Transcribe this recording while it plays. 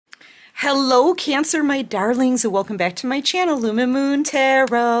Hello, Cancer, my darlings, and welcome back to my channel, Lumen Moon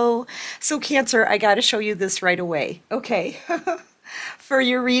Tarot. So, Cancer, I got to show you this right away. Okay. For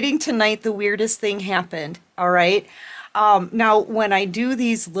your reading tonight, the weirdest thing happened. All right. Now, when I do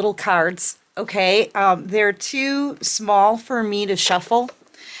these little cards, okay, they're too small for me to shuffle.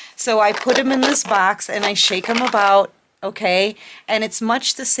 So I put them in this box and I shake them about, okay? And it's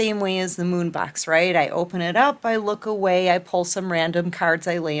much the same way as the moon box, right? I open it up, I look away, I pull some random cards,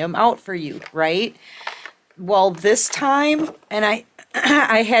 I lay them out for you, right? Well, this time, and I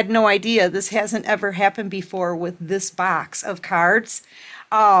I had no idea, this hasn't ever happened before with this box of cards.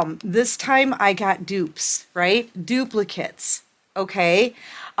 This time I got dupes, right? Duplicates, okay?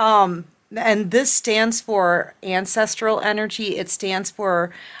 And this stands for ancestral energy. It stands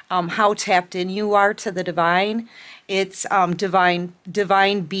for how tapped in you are to the divine. It's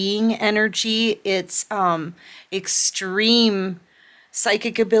divine being energy. It's extreme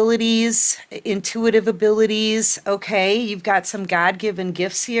psychic abilities, intuitive abilities. Okay, you've got some God-given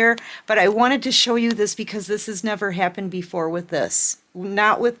gifts here, but I wanted to show you this because this has never happened before with this.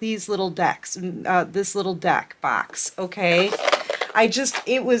 Not with these little decks, this little deck box, okay?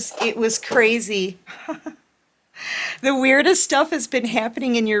 It was crazy. The weirdest stuff has been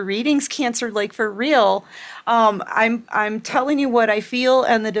happening in your readings, Cancer, like for real. I'm telling you what I feel,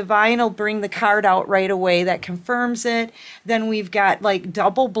 and the divine will bring the card out right away that confirms it. Then we've got like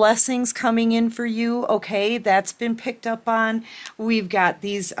double blessings coming in for you. Okay, that's been picked up on. We've got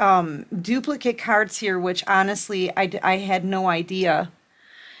these duplicate cards here, which honestly I had no idea.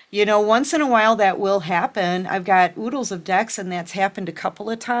 You know, once in a while that will happen. I've got oodles of decks and that's happened a couple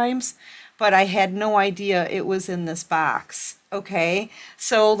of times, but I had no idea it was in this box. Okay,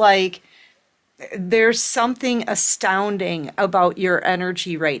 so like there's something astounding about your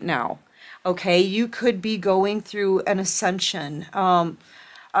energy right now. Okay, you could be going through an ascension.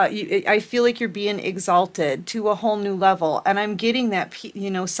 I feel like you're being exalted to a whole new level, and I'm getting that, you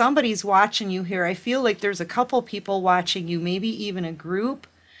know, somebody's watching you here. I feel like there's a couple people watching you, maybe even a group.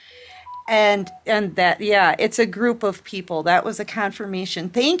 And that, yeah, it's a group of people. That was a confirmation.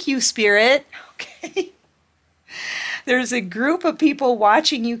 Thank you, Spirit. Okay. There's a group of people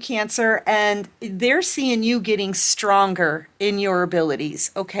watching you, Cancer, and they're seeing you getting stronger in your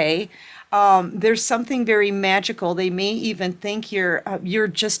abilities, okay? There's something very magical. They may even think you're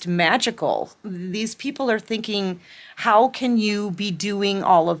just magical. These people are thinking, how can you be doing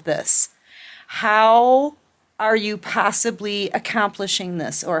all of this? How are you possibly accomplishing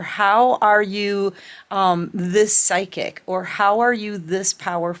this? Or how are you this psychic? Or how are you this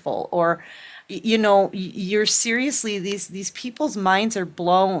powerful? Or, you know, you're seriously, these people's minds are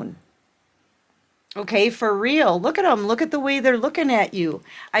blown. Okay, for real. Look at them. Look at the way they're looking at you.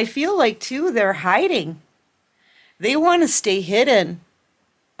 I feel like, too, they're hiding. They want to stay hidden.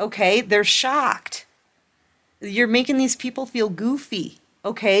 Okay, they're shocked. You're making these people feel goofy.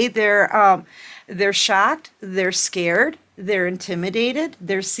 Okay, they're shocked, they're scared, they're intimidated,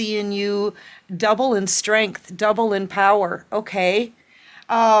 they're seeing you double in strength, double in power, okay?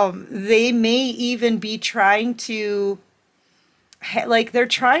 They may even be trying to, like they're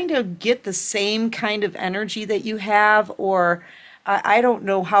trying to get the same kind of energy that you have, or I don't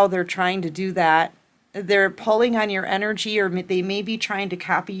know how they're trying to do that. They're pulling on your energy, or they may be trying to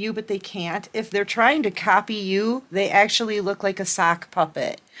copy you, but they can't. If they're trying to copy you, they actually look like a sock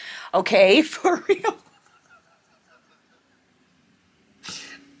puppet. Okay, for real.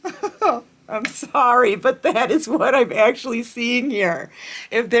 I'm sorry, but that is what I'm actually seeing here.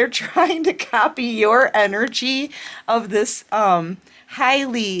 If they're trying to copy your energy of this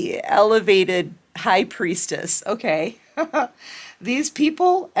highly elevated high priestess, okay? These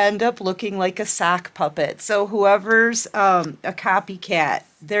people end up looking like a sock puppet. So whoever's a copycat,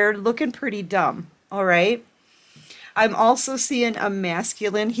 they're looking pretty dumb, all right? I'm also seeing a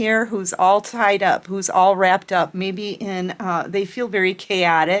masculine here who's all tied up, who's all wrapped up, maybe in, they feel very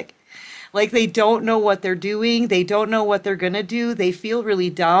chaotic, like they don't know what they're doing, they don't know what they're gonna do, they feel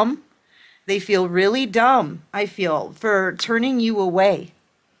really dumb. They feel really dumb, I feel, for turning you away.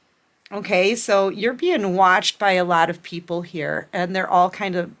 Okay, so you're being watched by a lot of people here, and they're all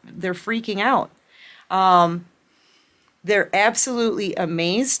they're freaking out. They're absolutely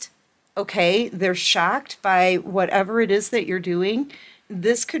amazed. Okay, they're shocked by whatever it is that you're doing.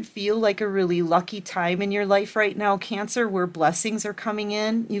 This could feel like a really lucky time in your life right now, Cancer, where blessings are coming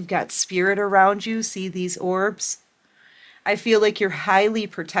in. You've got spirit around you. See these orbs? I feel like you're highly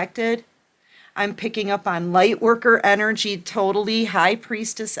protected. I'm picking up on light worker energy, totally high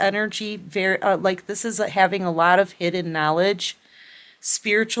priestess energy, very like this is having a lot of hidden knowledge,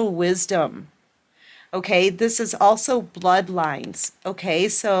 spiritual wisdom. Okay, this is also bloodlines. Okay,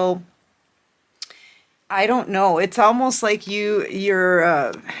 so I don't know. It's almost like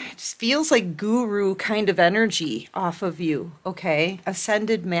it just feels like guru kind of energy off of you, okay?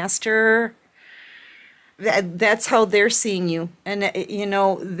 Ascended master. That's how they're seeing you. And you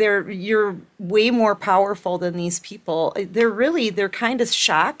know, you're way more powerful than these people. They're kind of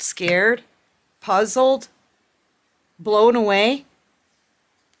shocked, scared, puzzled, blown away.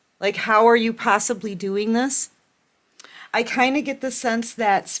 Like, how are you possibly doing this? I kind of get the sense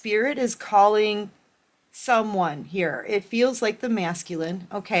that spirit is calling someone here. It feels like the masculine,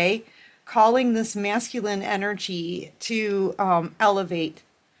 okay? Calling this masculine energy to elevate.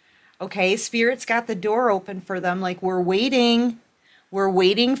 Okay, spirit's got the door open for them. Like, we're waiting. We're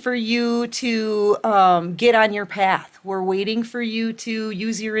waiting for you to get on your path. We're waiting for you to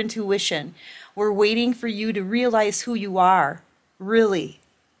use your intuition. We're waiting for you to realize who you are, really.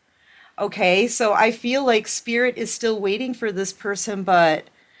 Okay, so I feel like spirit is still waiting for this person, but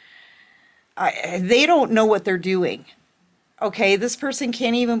they don't know what they're doing. Okay, this person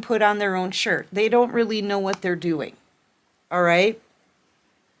can't even put on their own shirt. They don't really know what they're doing. All right?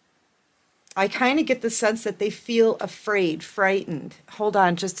 I kind of get the sense that they feel afraid, frightened. Hold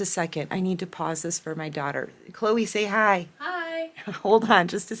on just a second. I need to pause this for my daughter. Chloe, say hi. Hi. Hold on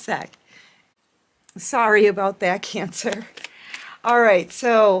just a sec. Sorry about that, Cancer. All right,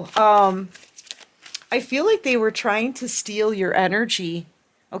 so I feel like they were trying to steal your energy.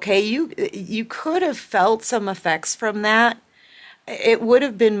 Okay, you could have felt some effects from that. It would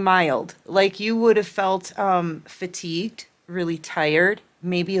have been mild. Like, you would have felt fatigued, really tired,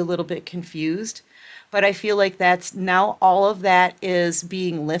 maybe a little bit confused. But I feel like that's now all of that is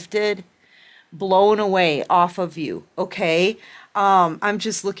being lifted, blown away off of you. Okay, I'm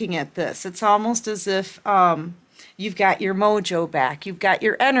just looking at this. It's almost as if you've got your mojo back. You've got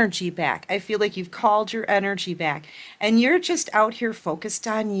your energy back. I feel like you've called your energy back. And you're just out here focused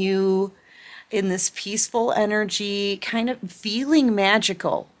on you in this peaceful energy, kind of feeling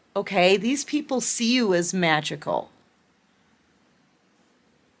magical. Okay? These people see you as magical.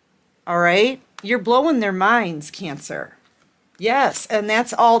 All right? You're blowing their minds, Cancer. Yes, and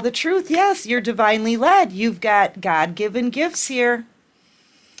that's all the truth. Yes, you're divinely led. You've got God-given gifts here.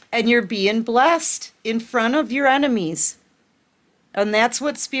 And you're being blessed in front of your enemies. And that's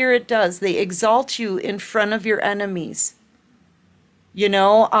what spirit does. They exalt you in front of your enemies. You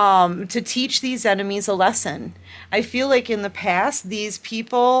know, to teach these enemies a lesson. I feel like in the past, these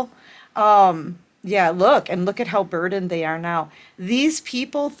people, yeah, look at how burdened they are now. These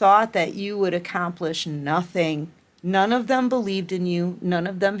people thought that you would accomplish nothing. None of them believed in you. None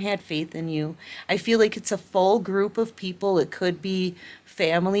of them had faith in you. I feel like it's a full group of people. It could be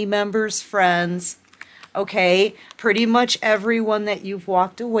family members, friends, okay? Pretty much everyone that you've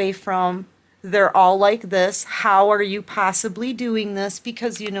walked away from, they're all like this. How are you possibly doing this?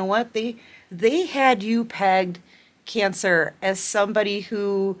 Because you know what? They had you pegged, Cancer, as somebody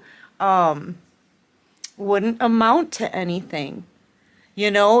who wouldn't amount to anything. You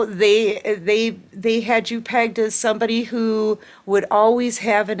know, they had you pegged as somebody who would always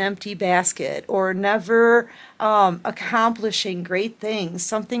have an empty basket or never accomplishing great things,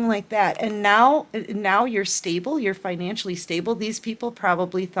 something like that. And now you're stable, you're financially stable. These people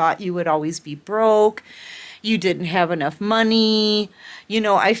probably thought you would always be broke. You didn't have enough money. You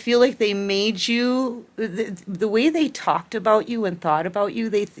know, I feel like they made you, the way they talked about you and thought about you,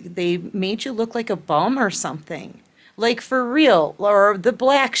 they made you look like a bum or something. Like, for real, or the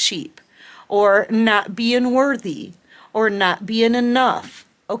black sheep, or not being worthy, or not being enough,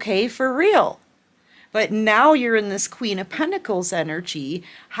 okay, for real. But now you're in this Queen of Pentacles energy,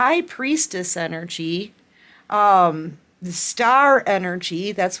 High Priestess energy, the star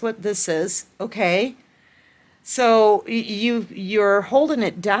energy, that's what this is, okay? So you're holding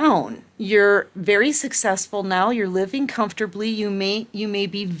it down. You're very successful now, you're living comfortably, you may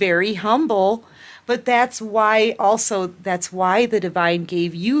be very humble. But that's why the divine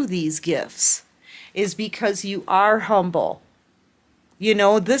gave you these gifts, is because you are humble. You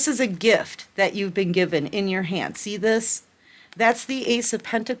know, this is a gift that you've been given in your hand. See this? That's the Ace of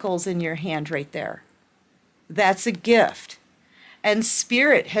Pentacles in your hand right there. That's a gift. And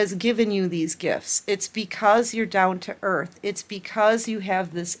Spirit has given you these gifts. It's because you're down to earth. It's because you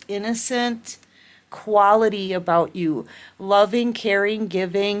have this innocent quality about you, loving, caring,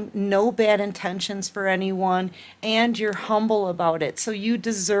 giving, no bad intentions for anyone, and you're humble about it. So you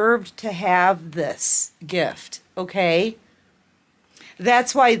deserved to have this gift, okay?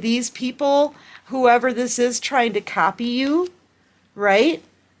 That's why these people, whoever this is trying to copy you, right?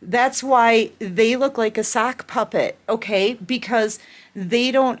 That's why they look like a sock puppet, okay? Because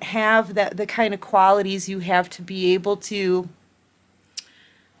they don't have the kind of qualities you have to be able to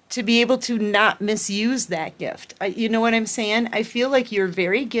to be able to not misuse that gift. You know what I'm saying? I feel like you're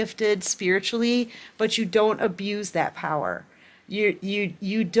very gifted spiritually, but you don't abuse that power.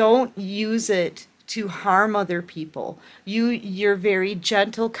 You don't use it to harm other people. You're very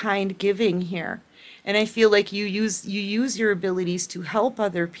gentle, kind, giving here. And I feel like you use your abilities to help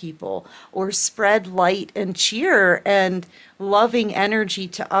other people or spread light and cheer and loving energy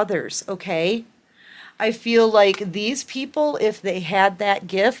to others, okay? I feel like these people, if they had that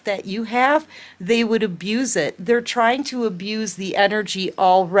gift that you have, they would abuse it. They're trying to abuse the energy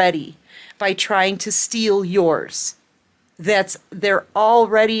already by trying to steal yours. They're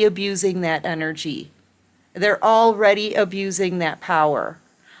already abusing that energy. They're already abusing that power.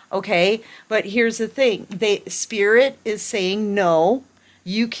 Okay? But here's the thing. Spirit is saying no.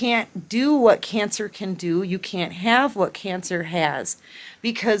 You can't do what Cancer can do. You can't have what Cancer has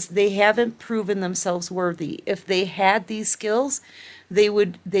because they haven't proven themselves worthy. If they had these skills, they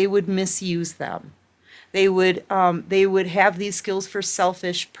would misuse them. They would have these skills for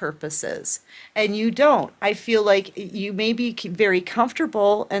selfish purposes. And you don't. I feel like you may be very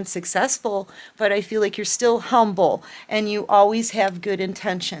comfortable and successful, but I feel like you're still humble and you always have good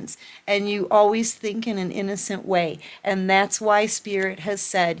intentions and you always think in an innocent way. And that's why Spirit has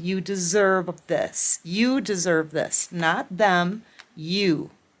said, you deserve this. You deserve this, not them, you.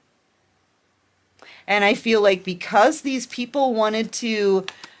 And I feel like because these people wanted to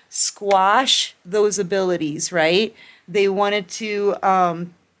squash those abilities, right? They wanted to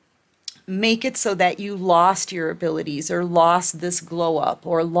make it so that you lost your abilities or lost this glow up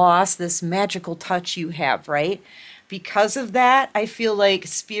or lost this magical touch you have, right? Because of that, I feel like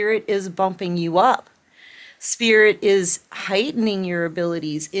Spirit is bumping you up. Spirit is heightening your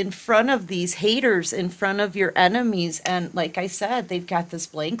abilities in front of these haters, in front of your enemies. And like I said, they've got this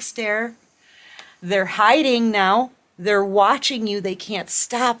blank stare. They're hiding now. They're watching you. They can't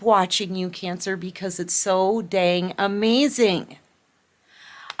stop watching you, Cancer, because it's so dang amazing.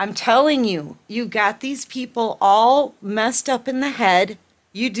 I'm telling you, you got these people all messed up in the head.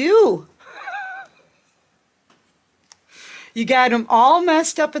 You do. You got them all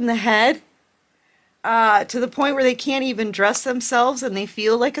messed up in the head to the point where they can't even dress themselves and they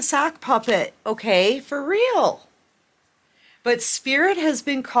feel like a sock puppet. Okay, for real. But Spirit has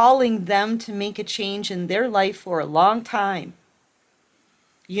been calling them to make a change in their life for a long time.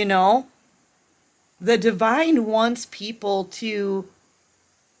 You know, the divine wants people to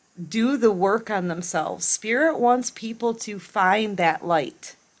do the work on themselves. Spirit wants people to find that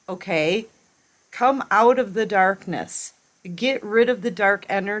light, okay? Come out of the darkness. Get rid of the dark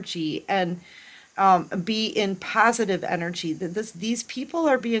energy and be in positive energy. These people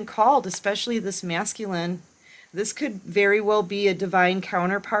are being called, especially this masculine. This could very well be a divine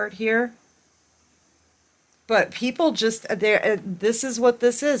counterpart here. But people just, this is what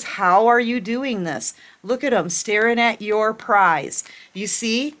this is. How are you doing this? Look at them staring at your prize. You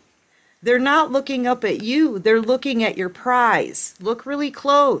see? They're not looking up at you. They're looking at your prize. Look really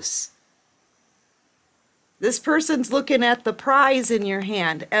close. This person's looking at the prize in your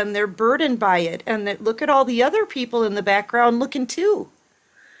hand, and they're burdened by it. And look at all the other people in the background looking too.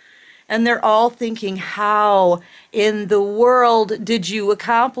 And they're all thinking, how in the world did you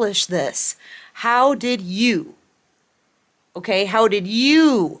accomplish this? How did you? Okay, how did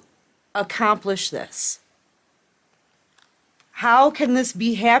you accomplish this? How can this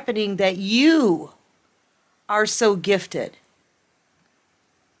be happening that you are so gifted?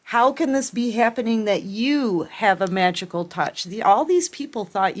 How can this be happening that you have a magical touch? All these people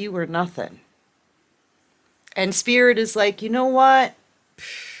thought you were nothing. And Spirit is like, you know what?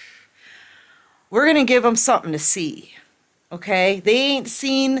 We're going to give them something to see. Okay? They ain't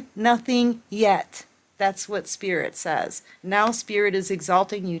seen nothing yet. That's what Spirit says. Now Spirit is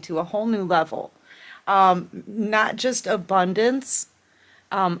exalting you to a whole new level. Not just abundance,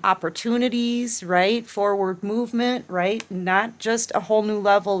 opportunities, right? Forward movement, right? Not just a whole new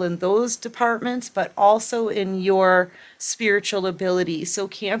level in those departments, but also in your spiritual abilities. So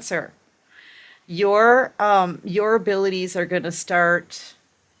Cancer, your abilities are going to start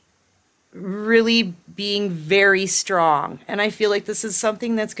really being very strong. And I feel like this is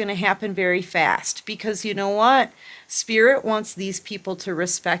something that's going to happen very fast because you know what? Spirit wants these people to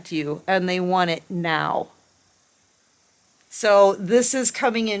respect you and they want it now. So this is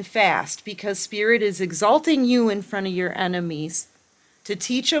coming in fast because Spirit is exalting you in front of your enemies to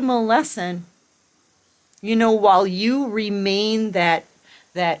teach them a lesson, you know, while you remain that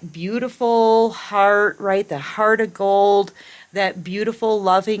beautiful heart, right? The heart of gold, that beautiful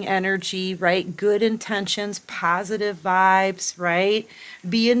loving energy, right? Good intentions, positive vibes, right?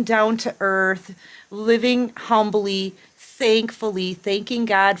 Being down to earth, living humbly, thankfully thanking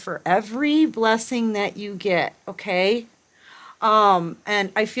God for every blessing that you get, okay?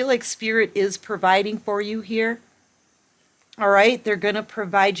 And I feel like Spirit is providing for you here. All right, they're going to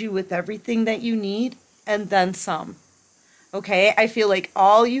provide you with everything that you need and then some. Okay, I feel like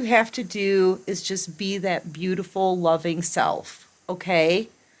all you have to do is just be that beautiful, loving self. Okay,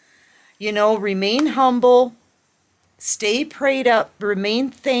 you know, remain humble, stay prayed up,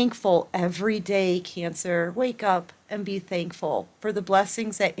 remain thankful every day, Cancer. Wake up and be thankful for the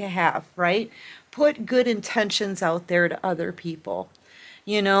blessings that you have, right? Put good intentions out there to other people.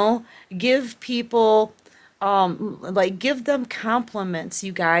 You know, give people, like, give them compliments,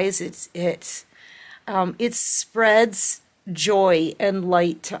 you guys. It spreads joy and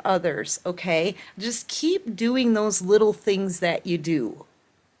light to others, okay? Just keep doing those little things that you do.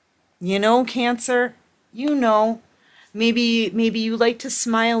 You know, Cancer, you know, maybe you like to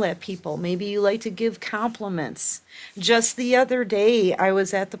smile at people. Maybe you like to give compliments. Just the other day, I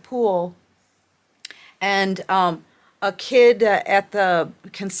was at the pool, and a kid at the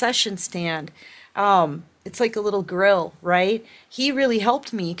concession stand, it's like a little grill, right? He really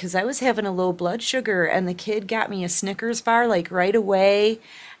helped me because I was having a low blood sugar, and the kid got me a Snickers bar like right away,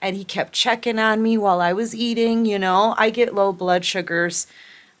 and he kept checking on me while I was eating. You know, I get low blood sugars,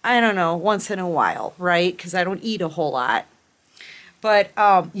 I don't know, once in a while, right? Because I don't eat a whole lot. But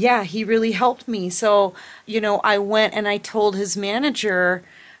yeah, he really helped me. So, you know, I went and I told his manager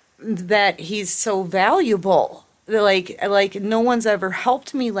that he's so valuable. Like no one's ever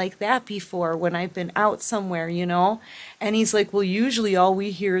helped me like that before when I've been out somewhere, you know? And he's like, well, usually all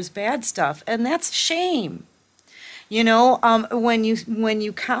we hear is bad stuff. And that's a shame. You know, when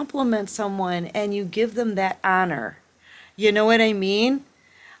you compliment someone and you give them that honor, you know what I mean?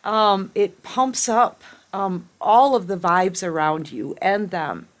 It pumps up all of the vibes around you and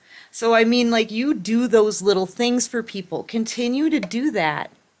them. So, I mean, like, you do those little things for people. Continue to do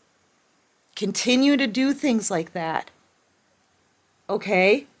that. Continue to do things like that.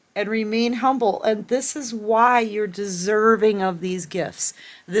 Okay? And remain humble. And this is why you're deserving of these gifts.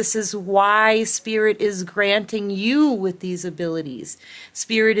 This is why Spirit is granting you with these abilities.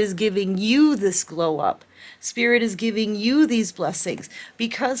 Spirit is giving you this glow up. Spirit is giving you these blessings.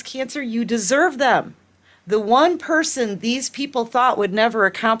 Because, Cancer, you deserve them. The one person these people thought would never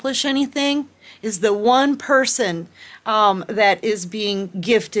accomplish anything is the one person that is being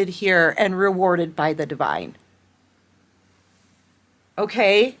gifted here and rewarded by the divine.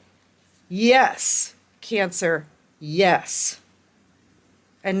 Okay? Yes, Cancer, yes.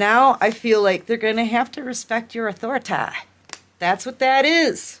 And now I feel like they're going to have to respect your authority. That's what that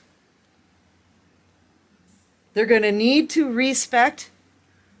is. They're going to need to respect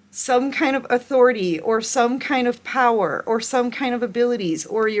some kind of authority or some kind of power or some kind of abilities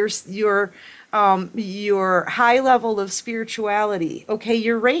or your high level of spirituality. Okay,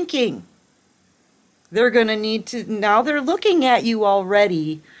 your ranking. They're going to need to, now they're looking at you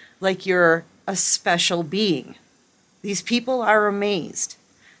already like you're a special being. These people are amazed.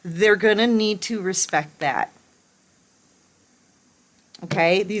 They're going to need to respect that.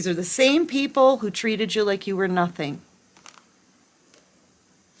 Okay, these are the same people who treated you like you were nothing.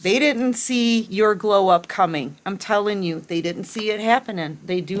 They didn't see your glow up coming. I'm telling you, they didn't see it happening.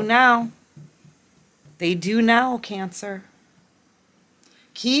 They do now. They do now, Cancer.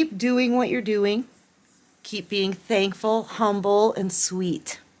 Keep doing what you're doing. Keep being thankful, humble, and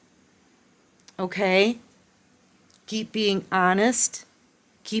sweet. Okay? Keep being honest.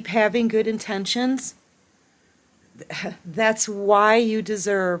 Keep having good intentions. That's why you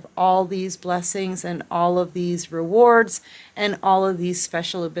deserve all these blessings and all of these rewards and all of these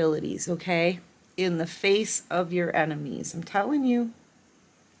special abilities, okay? In the face of your enemies. I'm telling you.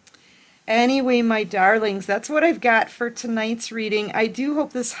 Anyway, my darlings, that's what I've got for tonight's reading. I do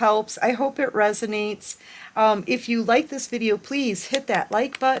hope this helps. I hope it resonates. If you like this video, please hit that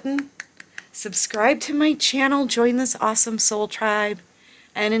like button. Subscribe to my channel. Join this awesome soul tribe.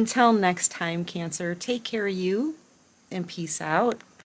 And until next time, Cancer, take care of you and peace out.